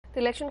The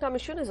Election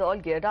Commission is all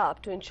geared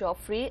up to ensure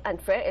free and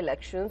fair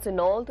elections in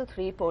all the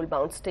three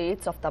poll-bound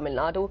states of Tamil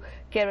Nadu,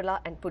 Kerala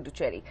and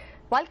Puducherry.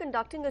 While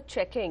conducting a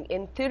checking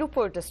in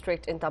Tirupur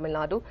district in Tamil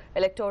Nadu,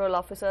 electoral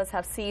officers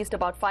have seized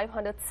about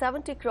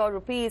 570 crore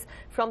rupees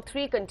from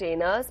 3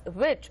 containers,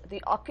 which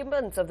the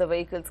occupants of the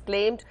vehicles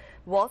claimed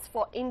was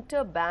for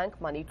interbank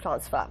money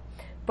transfer.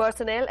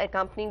 Personnel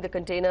accompanying the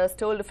containers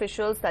told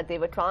officials that they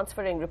were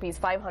transferring rupees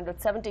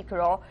 570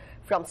 crore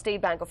from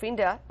State Bank of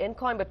India in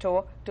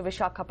Coimbatore to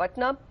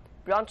Visakhapatnam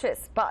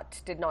branches, but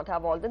did not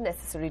have all the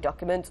necessary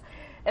documents.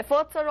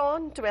 Efforts are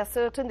on to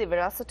ascertain the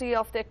veracity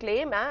of their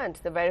claim, and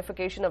the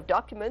verification of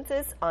documents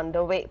is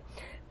underway.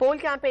 Poll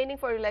campaigning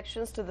for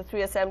elections to the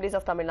 3 assemblies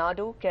of Tamil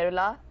Nadu,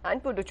 Kerala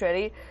and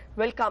Puducherry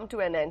will come to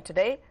an end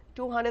today.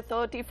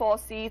 234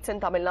 seats in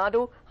Tamil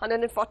Nadu,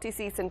 140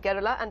 seats in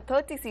Kerala and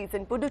 30 seats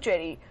in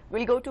Puducherry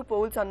will go to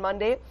polls on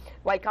Monday,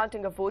 while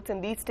counting of votes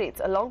in these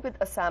states along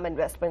with Assam and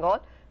West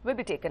Bengal will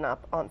be taken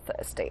up on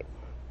Thursday.